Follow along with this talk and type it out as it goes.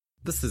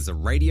This is a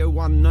Radio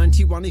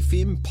 191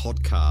 FM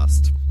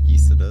podcast.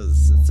 Yes, it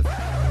is. It's a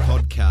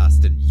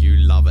podcast and you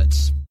love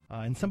it.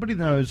 And somebody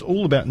that knows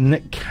all about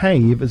Nick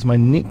Cave is my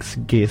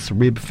next guest,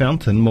 Reb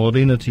Fountain.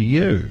 Morena to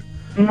you.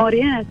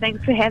 Morena,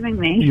 thanks for having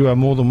me. You are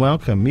more than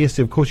welcome. Yes,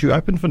 of course, you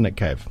opened for Nick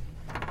Cave.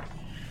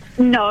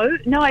 No,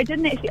 I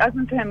didn't actually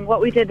open for him.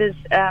 What we did is,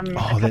 a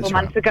couple of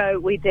months ago,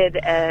 we did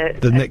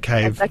the Nick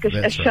Cave,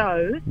 a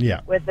show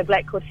with the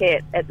Black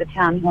Quartet at the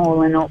Town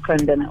Hall in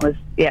Auckland, and it was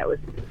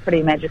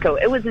pretty magical.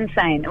 It was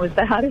insane. It was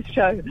the hardest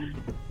show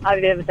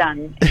I've ever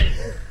done.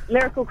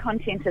 Lyrical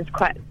content is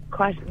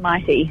quite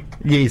mighty.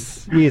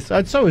 Yes,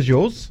 and so is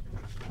yours,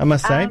 I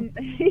must say.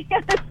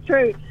 Yeah, that's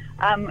true.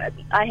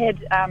 I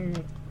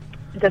had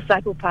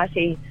Disciple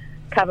Party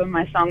cover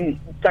my song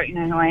 "Don't You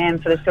Know Who I Am"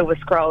 for the Silver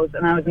Scrolls,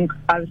 and I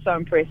was so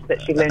impressed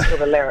that she learned all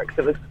the lyrics.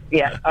 It was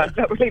I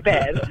felt really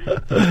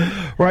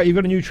bad. Right, you've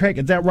got a new track.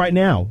 It's out right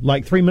now,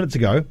 like 3 minutes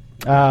ago.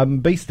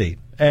 Beastie.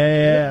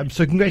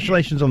 So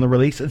congratulations on the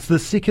release. It's the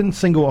second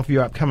single off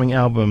your upcoming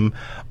album,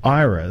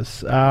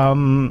 Iris.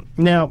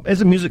 Now, as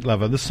a music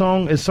lover, the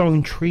song is so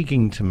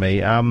intriguing to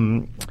me.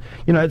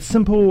 It's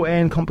simple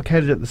and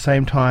complicated at the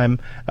same time.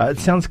 It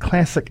sounds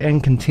classic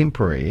and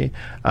contemporary.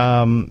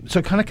 So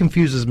it kind of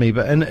confuses me,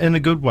 but in a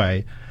good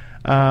way.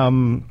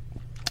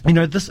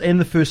 This and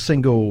the first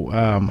single,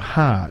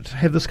 Heart,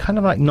 have this kind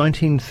of like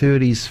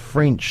 1930s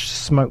French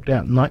smoked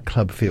out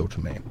nightclub feel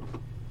to me.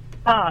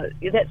 Oh,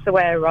 that's the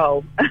way I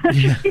roll.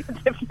 Yeah.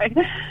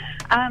 Definitely.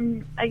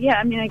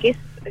 I guess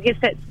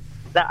that's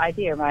the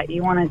idea, right?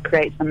 You want to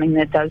create something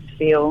that does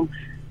feel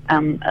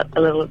a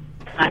little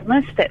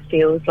timeless, that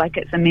feels like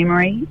it's a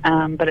memory,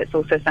 but it's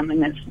also something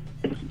that's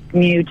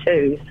new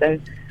too. So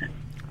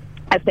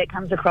if that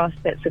comes across,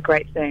 that's a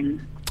great thing.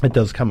 It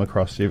does come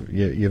across.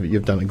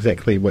 You've done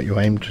exactly what you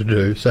aimed to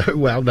do, so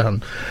well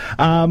done.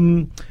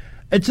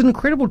 It's an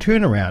incredible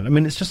turnaround. I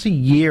mean, it's just a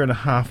year and a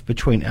half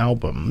between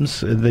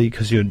albums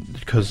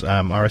because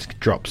Iris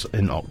drops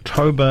in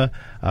October.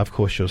 Of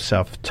course, your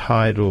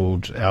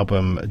self-titled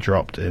album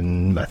dropped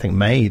in, I think,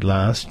 May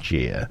last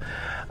year.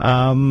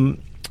 You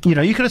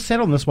could have sat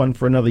on this one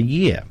for another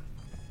year.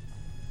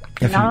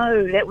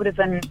 That would have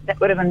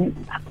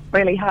been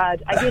really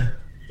hard. I guess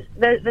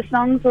the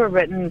songs were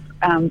written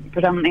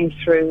predominantly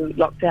through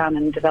lockdown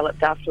and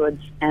developed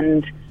afterwards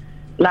and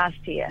last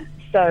year.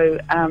 So,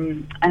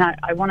 and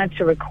I wanted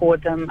to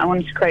record them. I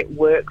wanted to create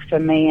work for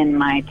me and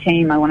my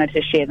team. I wanted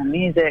to share the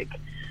music.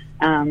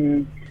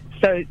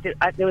 So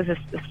there was a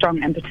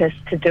strong impetus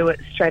to do it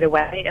straight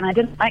away. And I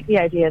didn't like the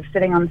idea of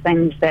sitting on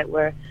things that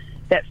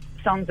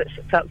songs that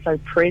felt so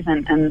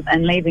present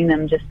and leaving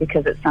them just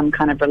because it's some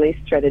kind of release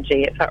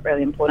strategy. It felt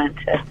really important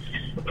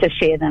to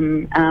share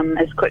them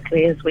as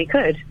quickly as we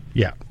could.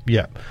 Yeah.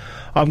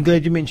 I'm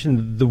glad you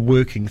mentioned the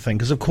working thing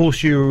because, of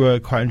course, you were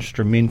quite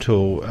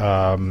instrumental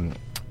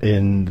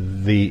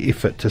in the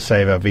effort to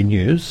save our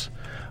venues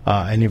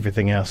and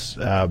everything else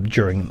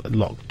during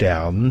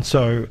lockdown.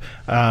 So,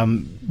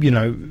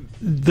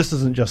 this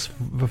isn't just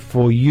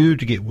for you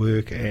to get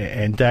work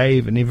and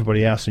Dave and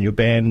everybody else in your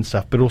band and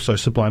stuff, but also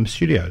Sublime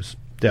Studios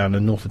down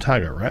in North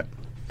Otago, right?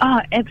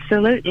 Oh,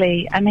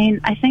 absolutely. I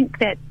mean, I think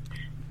that,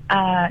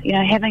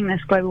 having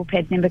this Global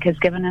Pads Network has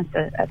given us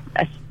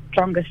a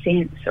stronger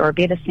sense or a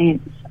better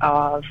sense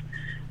of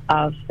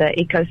the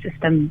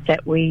ecosystem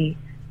that we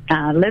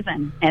live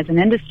in as an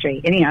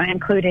industry, and,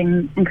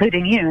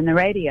 including you and the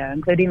radio,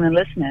 including the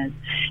listeners,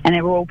 and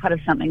they were all part of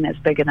something that's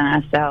bigger than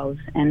ourselves.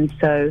 And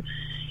so,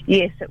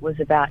 yes, it was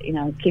about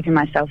keeping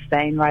myself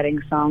sane,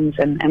 writing songs,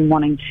 and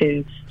wanting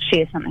to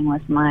share something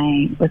with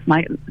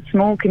my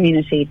small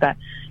community, but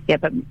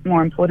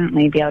more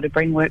importantly, be able to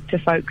bring work to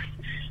folks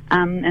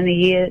in the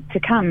year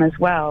to come as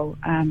well.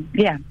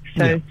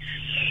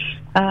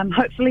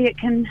 Hopefully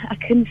I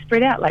can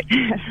spread out like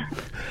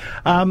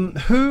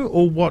that. Who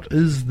or what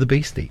is the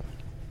Beastie?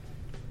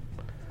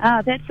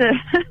 That's a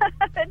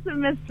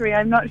mystery.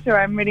 I'm not sure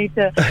I'm ready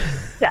to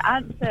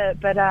answer,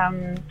 but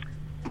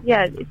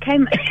it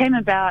came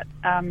about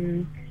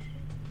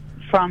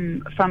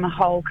from a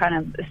whole kind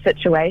of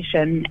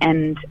situation,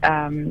 and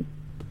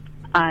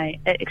I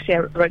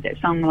wrote that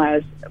song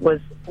while I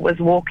was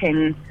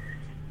walking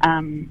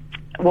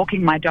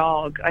my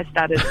dog. I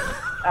started.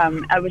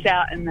 I was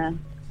out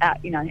as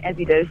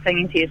you do,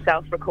 singing to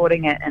yourself,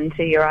 recording it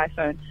into your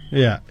iPhone.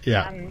 Yeah.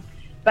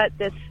 But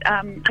this,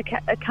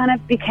 it kind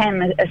of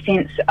became a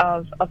sense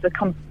of the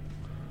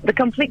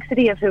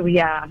complexity of who we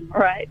are,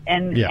 right?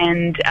 And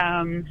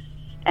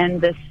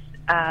this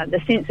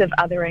the sense of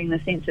othering, the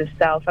sense of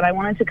self, and I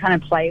wanted to kind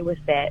of play with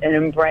that and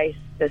embrace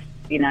this,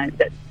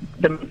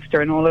 the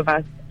monster in all of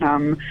us,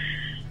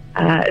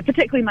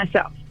 particularly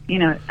myself.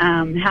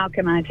 How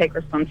can I take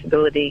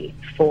responsibility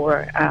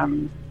for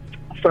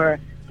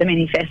the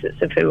many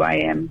facets of who I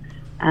am?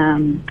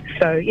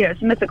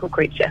 It's a mythical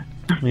creature.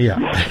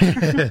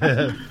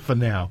 Yeah, for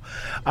now.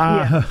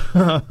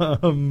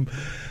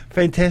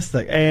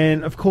 Fantastic.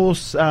 And of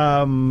course, you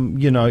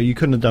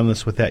couldn't have done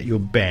this without your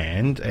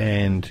band,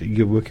 and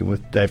you're working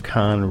with Dave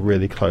Kahn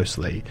really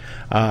closely.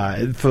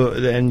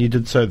 And you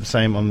did so the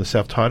same on the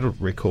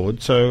self-titled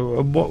record.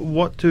 So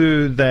what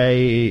do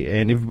they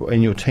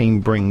and your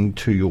team bring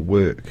to your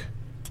work?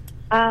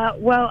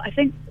 Well, I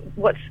think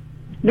what's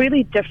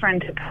really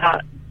different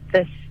about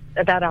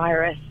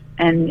Iris,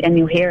 and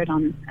you'll hear it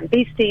on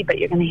Beastie, but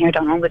you're going to hear it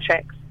on all the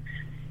tracks,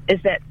 is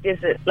that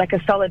there's a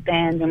solid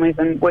band, and we've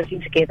been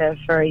working together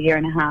for a year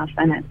and a half,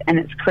 and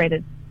it's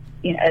created,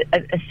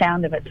 a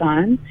sound of its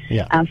own.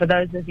 Yeah. For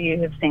those of you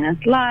who have seen us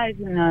live,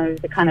 you know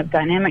the kind of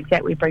dynamic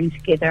that we bring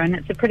together, and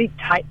it's a pretty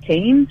tight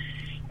team,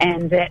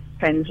 and that's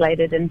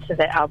translated into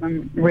the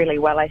album really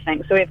well, I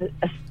think. So we have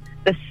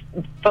this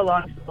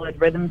full-on solid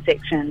rhythm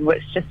section,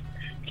 which just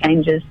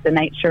changes the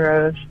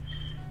nature of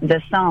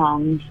the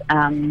songs,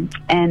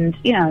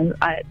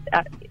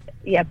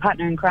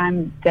 partner in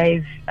crime,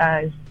 Dave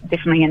is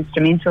definitely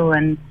instrumental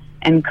in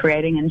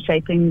creating and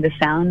shaping the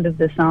sound of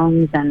the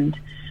songs, and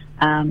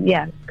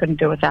couldn't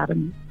do without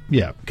him.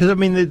 Yeah, because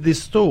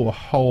there's still a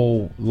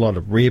whole lot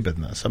of rare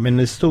business.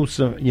 There's still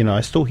some, I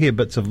still hear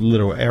bits of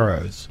little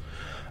arrows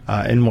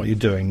in what you're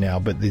doing now,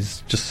 but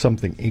there's just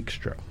something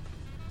extra.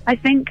 I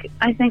think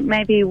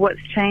maybe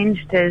what's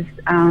changed is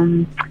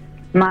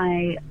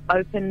my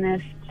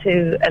openness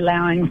to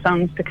allowing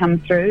songs to come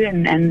through,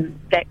 and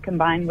that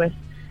combined with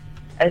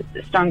a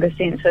stronger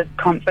sense of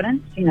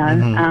confidence,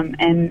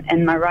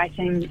 and my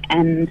writing,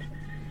 and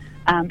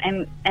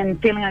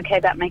feeling okay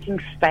about making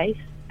space.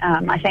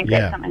 I think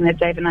that's something that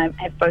Dave and I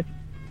have both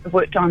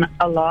worked on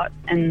a lot,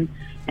 in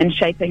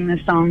shaping the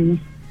songs,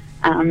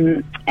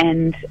 and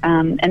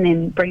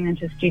then bringing them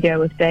to the studio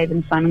with Dave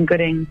and Simon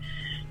Gooding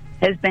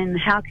has been,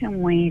 how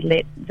can we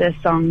let the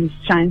songs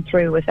shine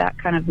through without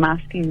kind of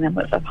masking them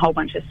with a whole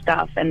bunch of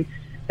stuff? And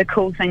the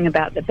cool thing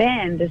about the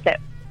band is that,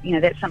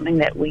 that's something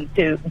that we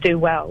do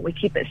well. We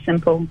keep it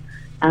simple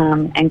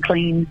and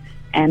clean,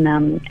 and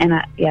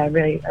I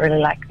really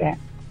like that.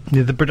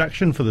 Yeah, the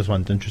production for this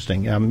one's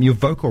interesting. Your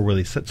vocal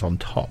really sits on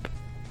top.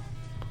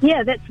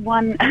 Yeah, that's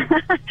one.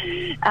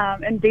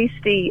 In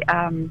Beastie,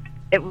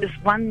 it was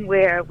one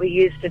where we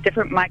used a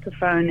different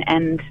microphone,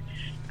 and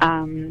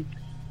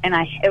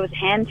it was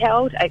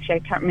handheld. Actually, I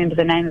can't remember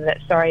the name of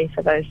it. Sorry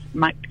for those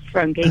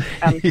microphone geeks.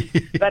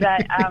 But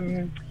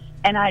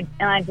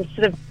I just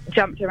sort of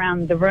jumped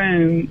around the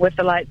room with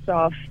the lights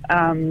off.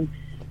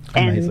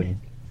 Amazing.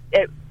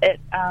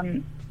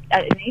 And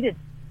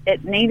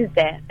it needed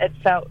that. It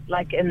felt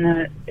like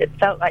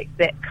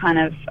that kind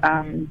of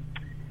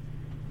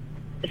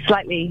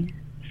slightly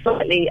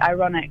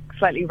ironic,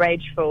 slightly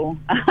rageful.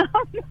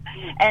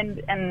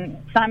 and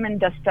Simon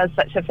just does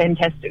such a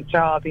fantastic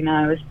job. It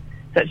was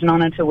such an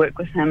honour to work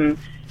with him,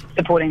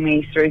 supporting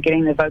me through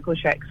getting the vocal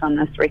tracks on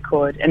this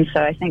record. And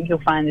so I think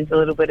you'll find there's a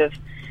little bit of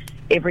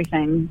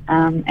everything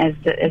as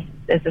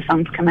the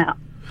songs come out.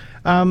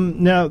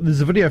 Now,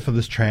 there's a video for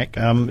this track.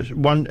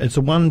 It's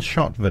a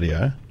one-shot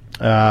video.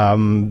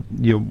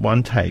 Your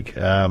one take.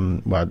 I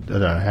don't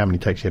know how many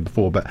takes you had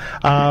before, but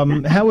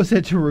how was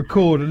that to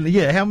record? And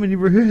how many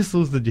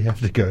rehearsals did you have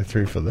to go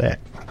through for that?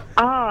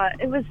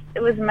 It was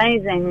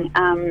amazing.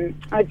 I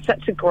had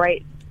such a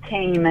great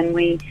team, and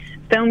we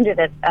filmed it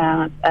at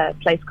a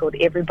place called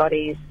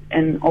Everybody's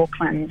in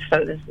Auckland.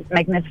 So it was this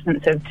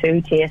magnificent sort of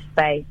 2-tier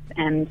space,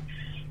 and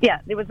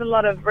there was a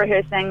lot of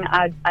rehearsing.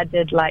 I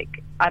did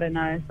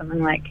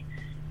something like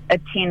a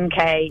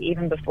 10K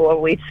even before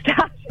we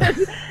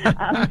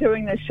started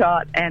doing the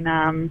shot, and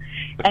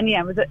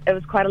it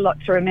was quite a lot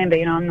to remember.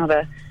 I'm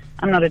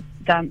not a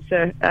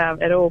dancer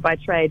at all by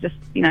trade, just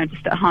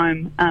at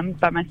home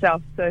by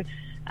myself. So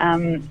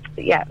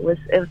it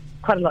was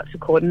quite a lot to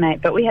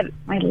coordinate, but we had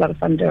a lot of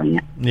fun doing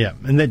it. Yeah,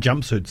 and that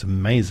jumpsuit's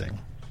amazing.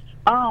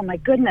 Oh my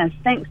goodness!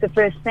 Thanks. The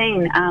first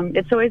scene.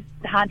 It's always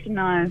hard to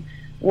know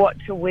what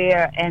to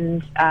wear,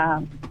 and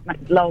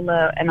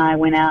Lola and I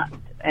went out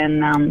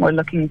and we're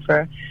looking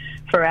for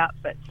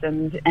outfits,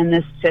 and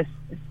this just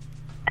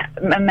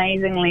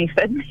amazingly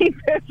fit me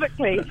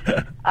perfectly.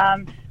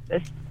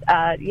 This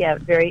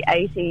very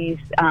 80s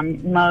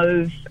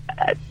mauve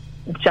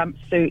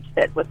jumpsuit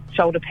that with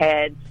shoulder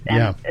pads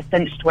and a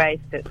cinched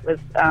waist. It was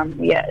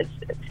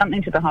it's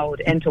something to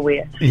behold and to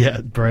wear. Yeah,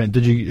 brilliant.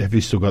 Have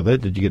you still got that?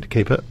 Did you get to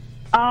keep it?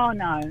 Oh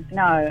no.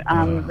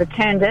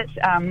 Returned it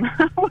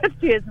with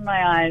tears in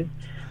my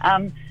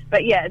eyes.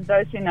 But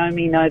those who know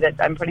me know that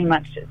I'm pretty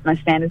much, my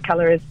standard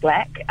colour is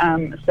black.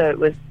 So it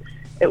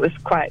was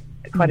quite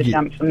a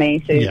jump for me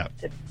to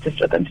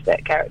slip into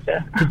that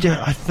character.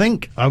 I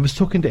think I was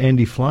talking to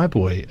Andy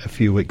Flyboy a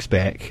few weeks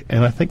back,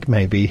 and I think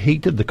maybe he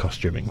did the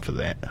costuming for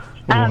that.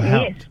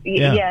 Yes,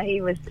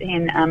 he was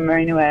in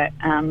Marina were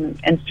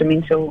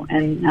instrumental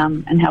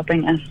in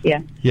helping us.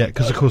 Yeah,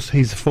 because of course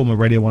he's a former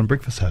Radio 1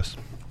 breakfast host.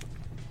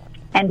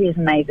 Andy is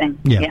amazing.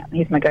 Yeah,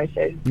 he's my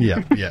go-to.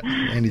 yeah,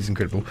 Andy's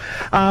incredible.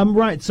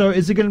 Right, so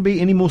is there going to be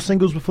any more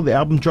singles before the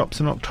album drops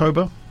in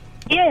October?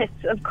 Yes,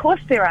 of course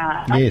there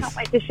are. I Yes. can't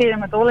wait to share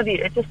them with all of you.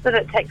 It's just that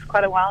it takes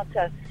quite a while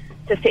to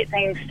set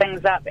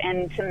things up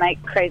and to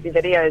make crazy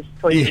videos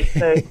for you.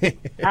 So,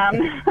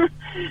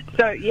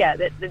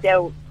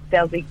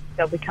 they'll be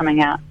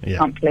coming out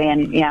promptly,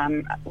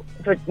 and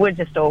we're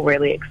just all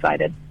really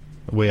excited.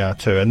 We are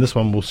too, and this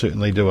one will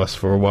certainly do us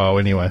for a while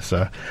anyway.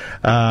 So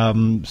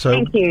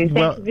thank you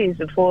for your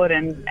support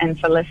and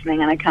for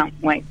listening, and I can't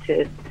wait for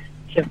you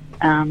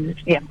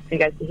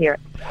guys to hear it.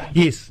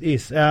 Yes,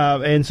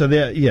 and so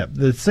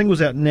the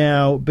single's out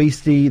now.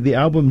 Beastie, the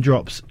album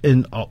drops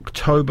in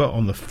October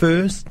on the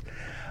 1st,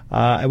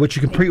 which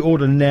you can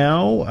pre-order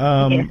now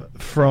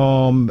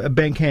from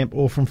Bandcamp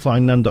or from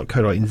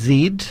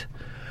flyingnun.co.nz.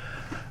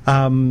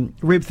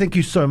 Reb, thank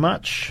you so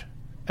much.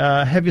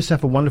 Have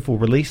yourself a wonderful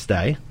release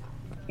day.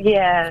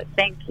 Yeah,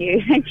 thank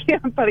you.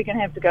 I'm probably going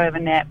to have to go have a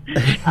nap.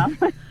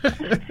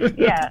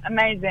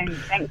 Amazing.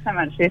 Thanks so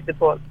much for your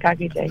support. Ka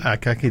kite.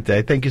 Ka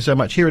kite. Thank you so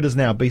much. Here it is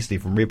now, Beastie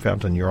from Reb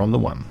Fountain. You're on the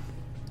one.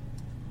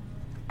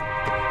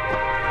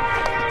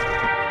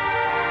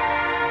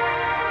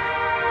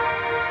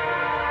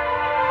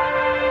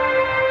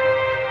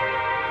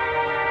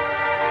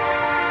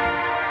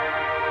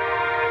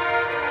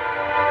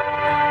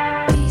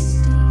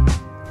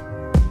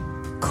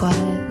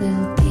 Quiet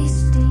little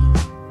beastie,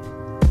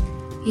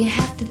 you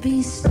have to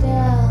be still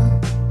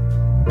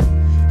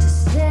to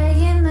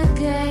stay in the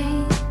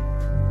game.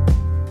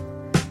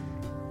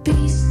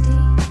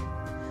 Beastie,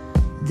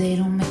 they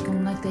don't make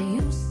them like they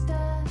used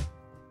to.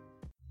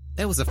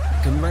 That was a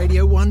fucking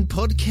Radio 1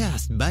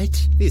 podcast,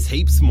 mate. There's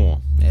heaps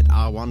more at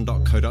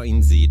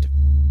r1.co.nz.